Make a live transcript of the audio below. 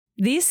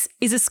This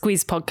is a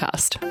Squiz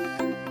podcast.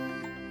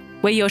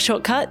 We're your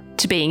shortcut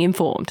to being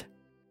informed.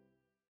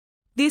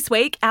 This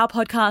week, our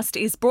podcast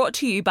is brought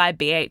to you by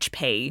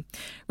BHP.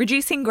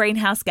 Reducing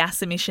greenhouse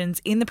gas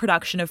emissions in the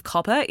production of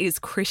copper is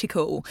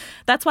critical.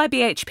 That's why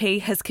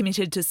BHP has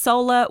committed to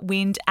solar,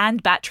 wind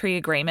and battery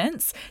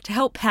agreements to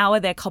help power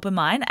their copper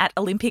mine at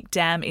Olympic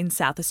Dam in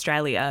South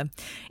Australia.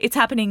 It's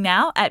happening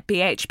now at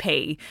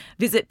BHP.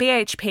 Visit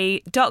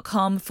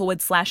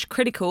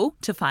bhp.com/critical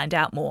to find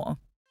out more.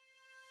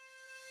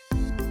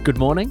 Good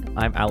morning,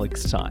 I'm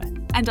Alex Ty.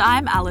 And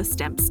I'm Alice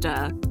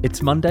Dempster.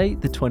 It's Monday,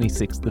 the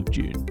 26th of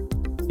June.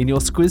 In your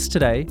Squiz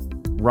today,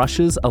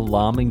 Russia's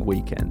alarming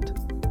weekend.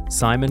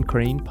 Simon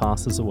Crean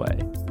passes away.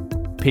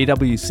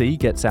 PwC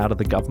gets out of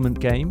the government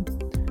game.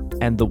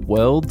 And the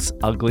world's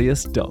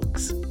ugliest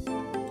dogs.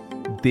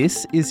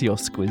 This is your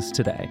Squiz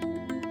today.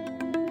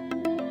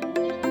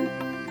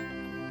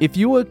 If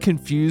you were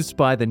confused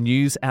by the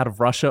news out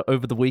of Russia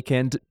over the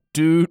weekend,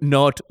 do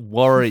not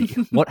worry.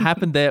 What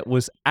happened there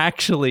was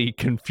actually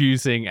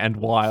confusing and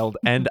wild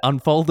and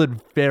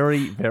unfolded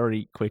very,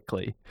 very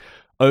quickly.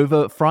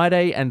 Over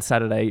Friday and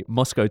Saturday,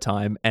 Moscow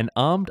time, an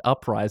armed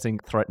uprising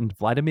threatened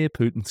Vladimir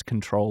Putin's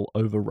control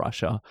over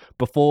Russia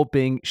before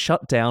being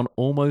shut down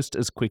almost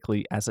as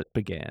quickly as it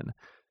began.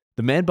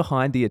 The man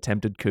behind the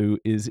attempted coup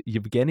is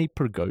Yevgeny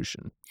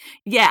Prigozhin.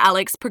 Yeah,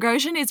 Alex,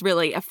 Prigozhin is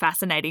really a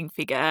fascinating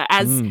figure.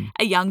 As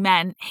a young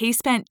man, he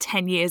spent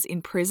 10 years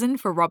in prison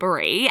for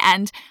robbery,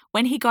 and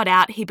when he got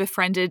out, he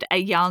befriended a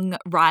young,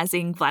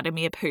 rising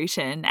Vladimir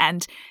Putin,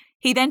 and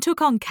he then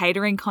took on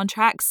catering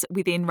contracts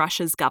within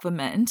Russia's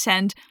government,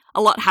 and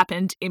a lot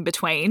happened in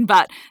between,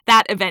 but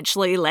that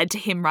eventually led to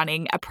him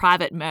running a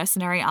private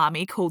mercenary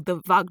army called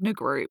the Wagner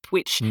Group,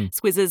 which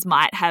Squizzers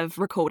might have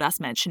recalled us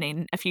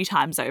mentioning a few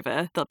times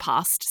over the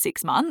past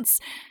 6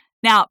 months.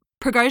 Now,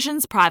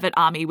 Prigozhin's private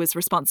army was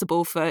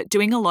responsible for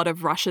doing a lot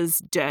of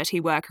Russia's dirty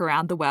work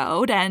around the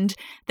world, and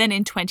then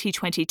in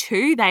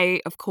 2022,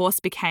 they, of course,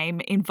 became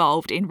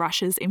involved in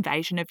Russia's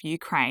invasion of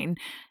Ukraine.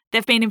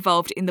 They've been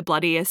involved in the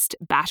bloodiest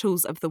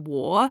battles of the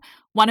war.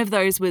 One of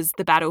those was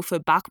the battle for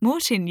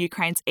Bakhmut in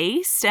Ukraine's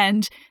east,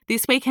 and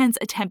this weekend's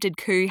attempted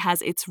coup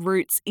has its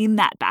roots in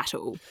that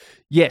battle.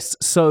 Yes,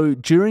 so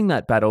during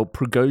that battle,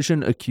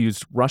 Prigozhin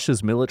accused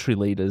Russia's military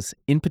leaders,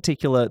 in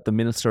particular the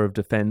Minister of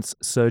Defense,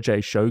 Sergei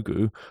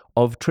Shoigu,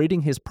 of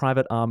treating his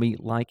private army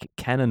like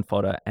cannon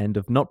fodder and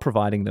of not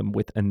providing them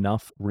with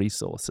enough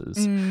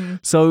resources.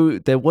 So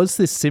there was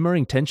this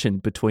simmering tension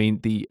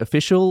between the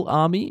official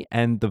army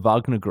and the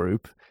Wagner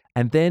Group.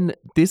 And then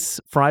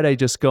this Friday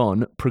just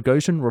gone,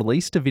 Prigozhin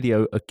released a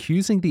video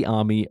accusing the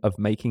army of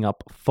making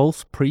up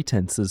false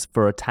pretenses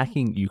for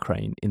attacking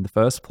Ukraine in the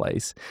first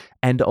place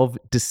and of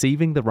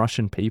deceiving the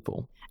Russian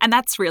people. And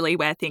that's really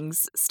where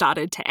things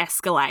started to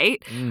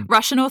escalate.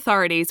 Russian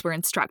authorities were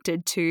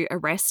instructed to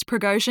arrest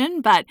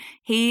Prigozhin, but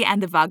he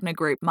and the Wagner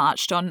Group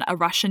marched on a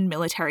Russian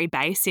military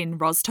base in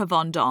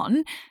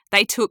Rostov-on-Don.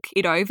 They took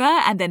it over,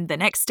 and then the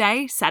next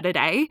day,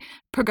 Saturday,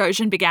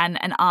 Prigozhin began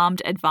an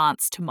armed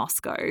advance to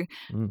Moscow.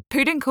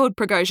 Putin called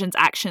Prigozhin's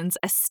actions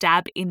a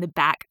stab in the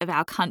back of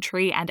our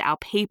country and our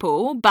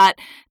people, but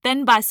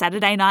then by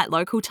Saturday night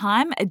local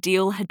time, a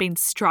deal had been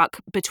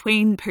struck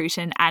between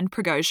Putin and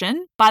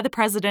Prigozhin by the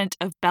president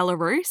of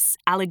Belarus,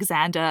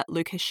 Alexander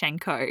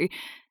Lukashenko.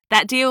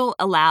 That deal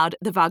allowed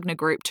the Wagner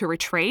Group to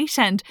retreat,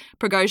 and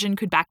Prigozhin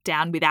could back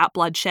down without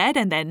bloodshed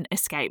and then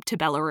escape to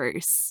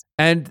Belarus.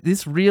 And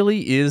this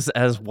really is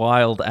as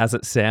wild as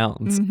it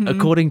sounds.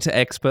 According to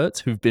experts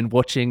who've been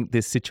watching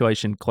this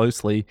situation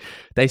closely,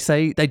 they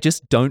say they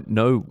just don't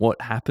know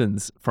what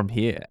happens from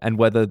here and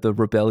whether the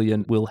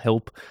rebellion will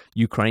help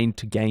Ukraine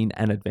to gain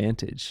an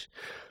advantage.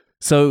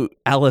 So,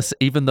 Alice,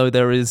 even though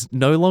there is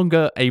no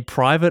longer a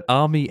private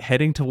army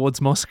heading towards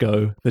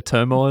Moscow, the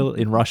turmoil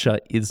in Russia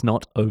is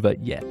not over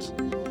yet.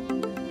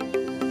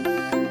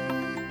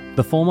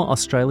 The former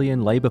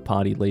Australian Labor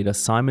Party leader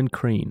Simon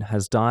Crean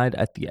has died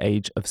at the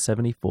age of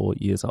 74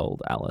 years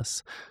old,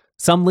 Alice.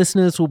 Some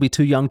listeners will be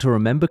too young to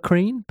remember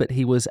Crean, but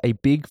he was a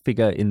big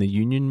figure in the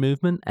union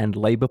movement and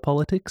labour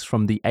politics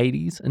from the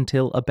 80s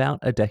until about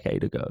a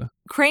decade ago.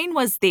 Crean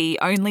was the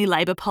only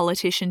Labor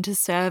politician to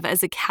serve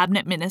as a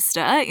cabinet minister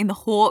in the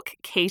Hawke,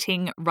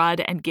 Keating, Rudd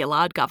and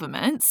Gillard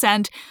governments,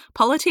 and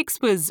politics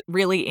was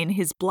really in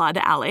his blood,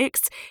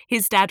 Alex.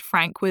 His dad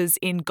Frank was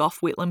in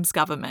Gough Whitlam's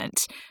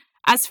government.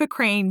 As for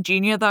Crean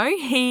Jr., though,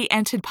 he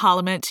entered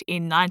Parliament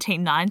in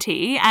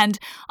 1990, and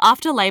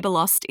after Labor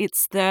lost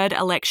its third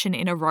election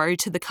in a row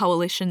to the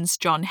Coalition's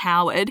John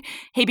Howard,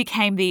 he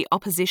became the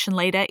opposition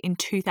leader in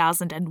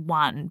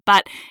 2001,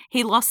 but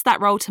he lost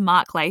that role to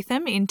Mark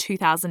Latham in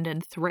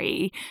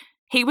 2003.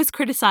 He was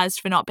criticised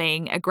for not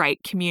being a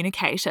great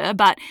communicator,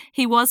 but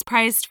he was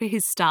praised for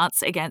his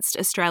stance against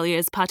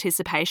Australia's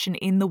participation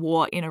in the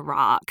war in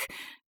Iraq.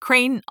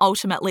 Crean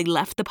ultimately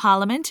left the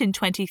Parliament in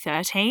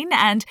 2013,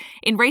 and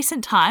in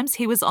recent times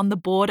he was on the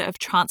board of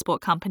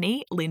transport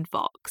company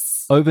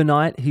Linfox.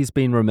 Overnight, he's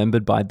been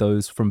remembered by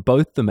those from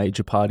both the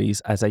major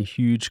parties as a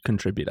huge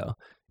contributor.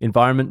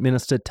 Environment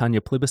Minister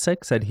Tanya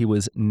Plibersek said he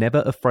was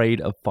never afraid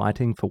of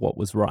fighting for what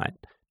was right.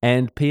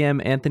 And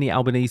PM Anthony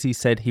Albanese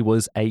said he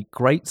was a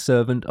great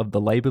servant of the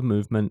Labour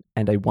movement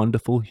and a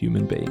wonderful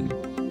human being.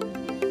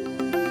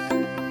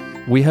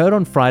 We heard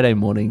on Friday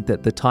morning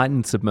that the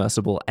Titan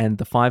submersible and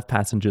the 5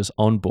 passengers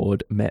on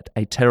board met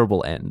a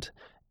terrible end.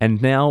 And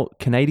now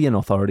Canadian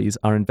authorities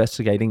are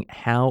investigating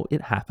how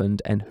it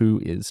happened and who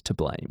is to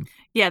blame.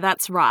 Yeah,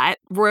 that's right.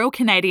 Royal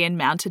Canadian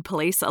Mounted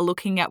Police are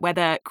looking at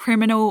whether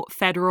criminal,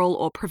 federal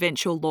or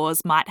provincial laws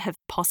might have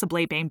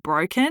possibly been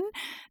broken.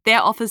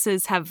 Their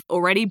officers have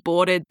already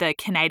boarded the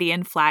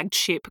Canadian flagged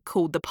ship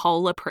called the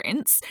Polar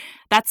Prince.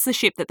 That's the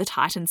ship that the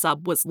Titan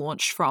sub was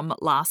launched from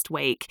last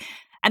week.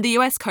 And the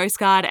US Coast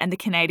Guard and the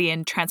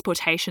Canadian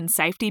Transportation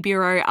Safety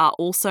Bureau are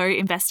also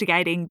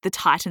investigating the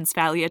Titan's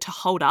failure to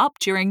hold up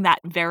during that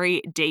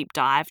very deep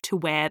dive to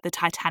where the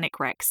Titanic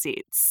wreck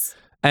sits.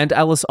 And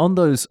Alice, on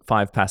those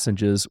 5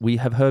 passengers, we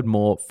have heard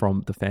more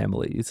from the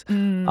families.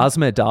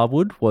 Azmeh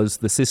Dawood was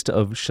the sister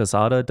of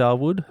Shahzada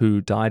Dawood,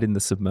 who died in the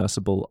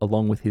submersible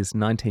along with his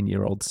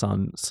 19-year-old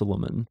son,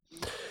 Suleiman.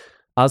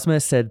 Azmeh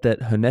said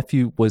that her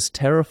nephew was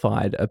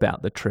terrified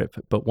about the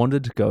trip, but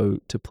wanted to go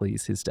to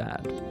please his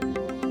dad.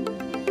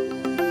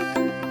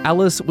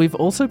 Alice, we've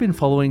also been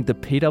following the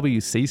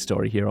PwC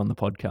story here on the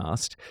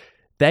podcast.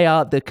 They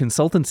are the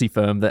consultancy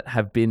firm that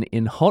have been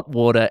in hot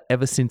water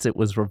ever since it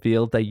was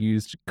revealed they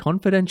used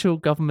confidential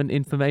government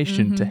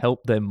information to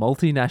help their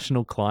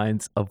multinational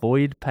clients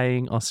avoid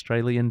paying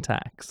Australian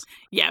tax.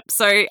 Yep.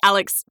 So,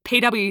 Alex,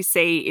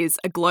 PwC is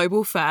a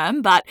global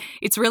firm, but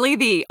it's really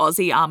the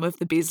Aussie arm of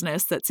the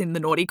business that's in the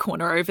naughty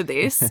corner over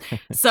this.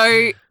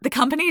 So, the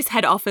company's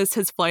head office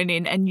has flown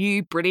in a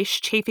new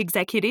British chief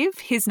executive.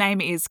 His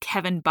name is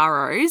Kevin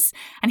Burrows,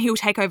 and he'll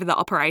take over the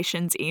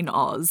operations in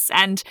Oz.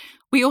 And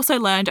we also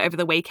learned over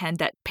the weekend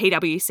that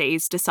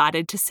PwC's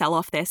decided to sell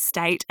off their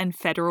state and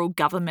federal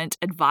government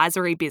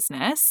advisory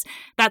business.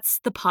 That's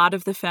the part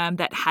of the firm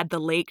that had the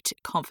leaked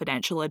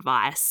confidential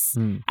advice.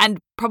 And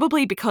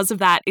probably because of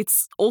that,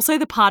 it's also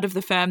the part of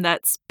the firm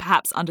that's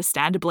perhaps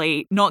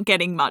understandably not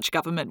getting much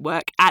government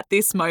work at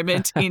this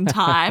moment in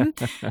time.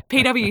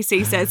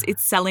 PwC says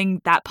it's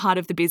selling that part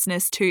of the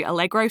business to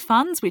Allegro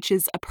Funds, which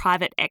is a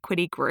private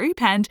equity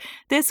group, and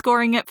they're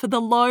scoring it for the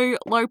low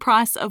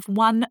price of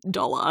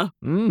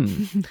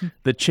 $1.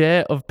 The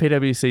chair of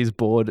PwC's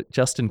board,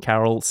 Justin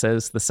Carroll,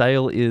 says the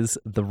sale is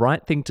the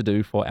right thing to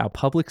do for our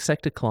public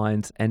sector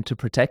clients and to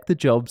protect the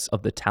jobs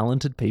of the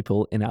talented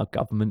people in our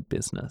government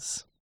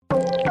business.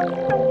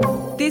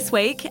 This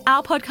week,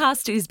 our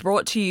podcast is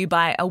brought to you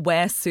by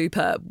Aware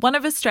Super, one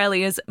of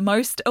Australia's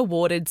most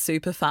awarded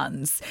super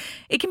funds.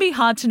 It can be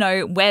hard to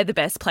know where the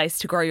best place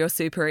to grow your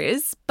super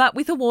is, but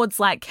with awards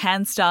like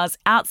CanStar's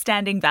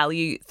Outstanding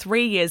Value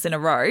 3 years in a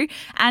row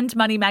and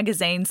Money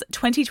Magazine's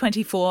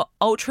 2024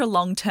 Ultra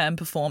Long-Term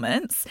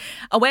Performance,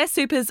 Aware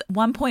Super's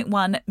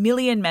 1.1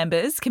 million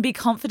members can be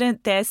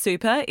confident their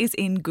super is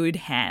in good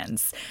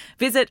hands.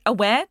 Visit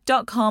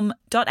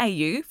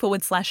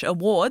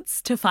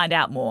aware.com.au/awards to find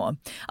out more.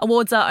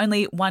 Awards are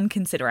only one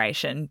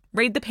consideration.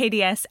 Read the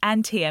PDS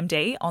and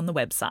TMD on the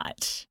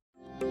website.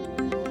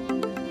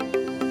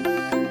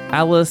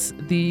 Alice,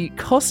 the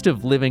cost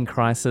of living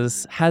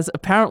crisis has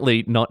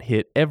apparently not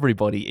hit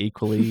everybody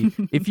equally.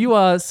 If you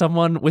are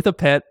someone with a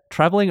pet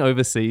traveling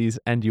overseas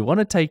and you want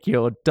to take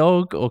your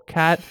dog or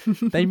cat,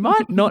 they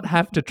might not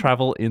have to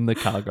travel in the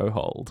cargo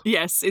hold.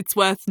 Yes, it's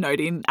worth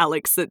noting,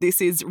 Alex, that this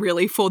is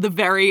really for the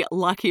very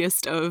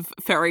luckiest of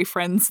furry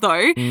friends,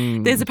 though.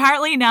 There's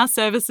apparently now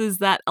services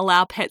that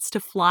allow pets to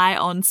fly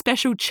on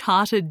special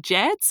chartered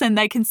jets and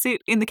they can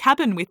sit in the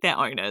cabin with their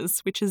owners,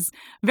 which is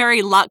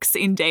very luxe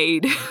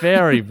indeed.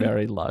 Very,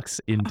 very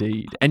luxe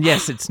indeed. And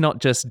yes, it's not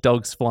just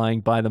dogs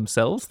flying by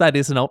themselves. That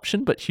is an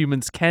option, but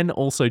humans can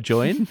also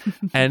join.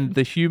 And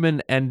the human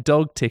and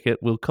dog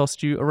ticket will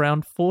cost you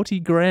around 40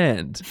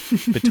 grand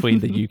between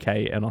the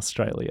UK and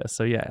Australia.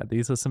 So yeah,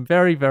 these are some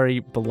very, very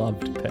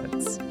beloved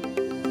pets.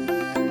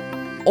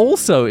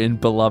 Also in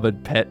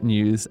beloved pet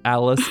news,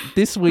 Alice,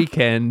 this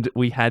weekend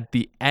we had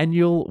the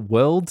annual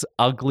World's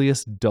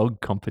Ugliest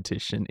Dog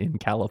competition in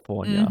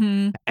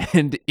California.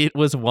 And it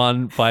was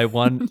won by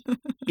one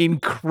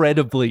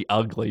incredibly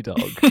ugly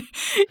dog.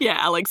 Yeah,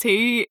 Alex,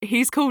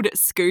 he's called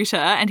Scooter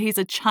and he's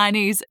a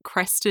Chinese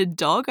crested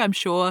dog. I'm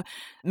sure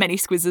many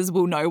squizzers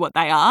will know what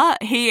they are.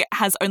 He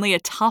has only a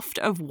tuft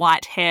of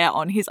white hair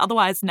on his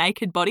otherwise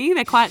naked body.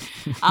 They're quite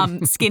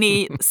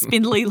skinny,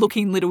 spindly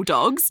looking little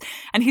dogs.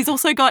 And he's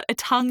also got a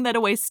tongue that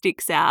always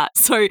sticks out.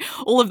 So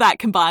all of that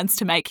combines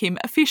to make him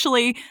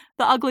officially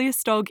the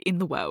ugliest dog in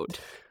the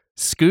world.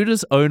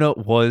 Scooter's owner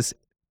was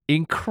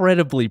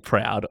incredibly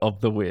proud of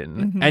the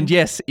win. And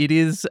yes, it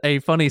is a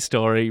funny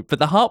story, but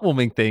the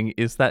heartwarming thing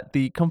is that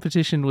the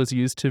competition was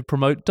used to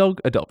promote dog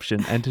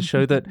adoption and to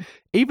show that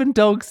even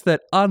dogs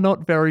that are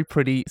not very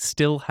pretty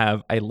still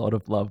have a lot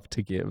of love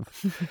to give.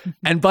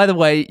 And by the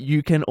way,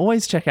 you can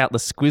always check out the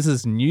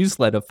Squizzes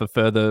newsletter for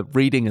further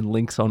reading and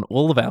links on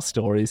all of our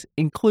stories,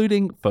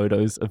 including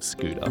photos of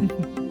Scooter.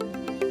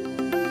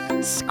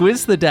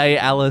 Squiz the day,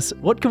 Alice.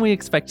 What can we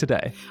expect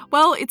today?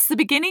 Well, it's the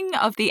beginning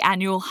of the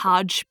annual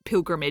Hajj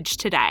pilgrimage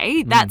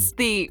today. That's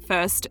the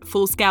first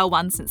full-scale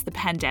one since the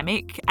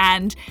pandemic,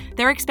 and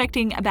they're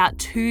expecting about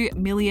 2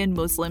 million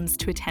Muslims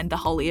to attend the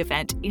holy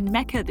event in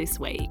Mecca this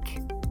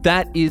week.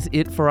 That is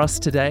it for us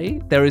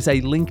today. There is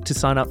a link to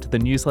sign up to the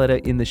newsletter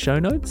in the show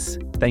notes.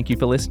 Thank you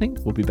for listening.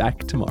 We'll be back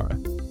tomorrow.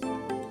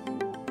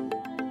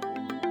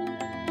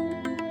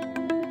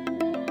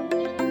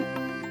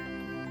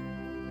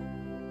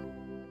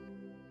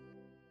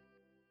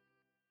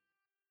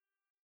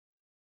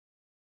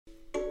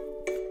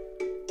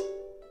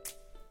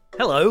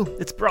 Hello,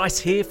 it's Bryce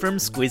here from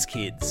Squiz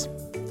Kids.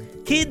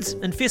 Kids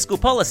and fiscal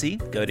policy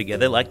go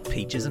together like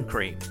peaches and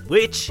cream,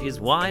 which is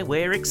why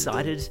we're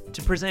excited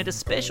to present a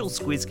special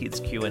Squiz Kids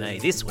Q&A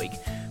this week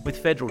with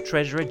Federal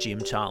Treasurer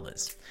Jim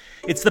Chalmers.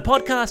 It's the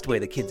podcast where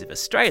the kids of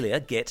Australia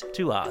get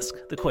to ask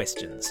the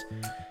questions.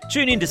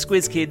 Tune in to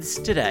Squiz Kids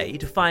today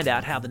to find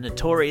out how the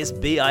notorious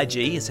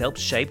BIG has helped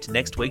shape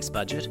next week's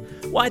budget,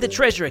 why the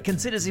Treasurer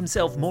considers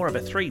himself more of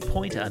a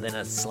three-pointer than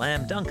a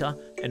slam dunker,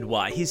 and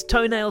why his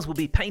toenails will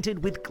be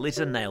painted with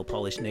glitter nail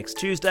polish next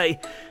Tuesday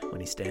when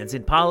he stands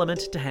in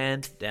Parliament to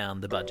hand down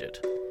the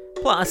budget.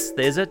 Plus,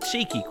 there's a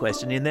cheeky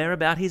question in there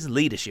about his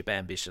leadership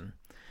ambition.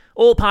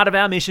 All part of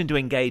our mission to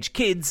engage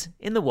kids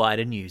in the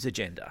wider news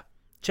agenda.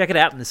 Check it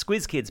out in the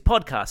Squiz Kids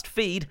podcast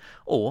feed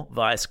or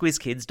via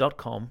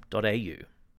squizkids.com.au.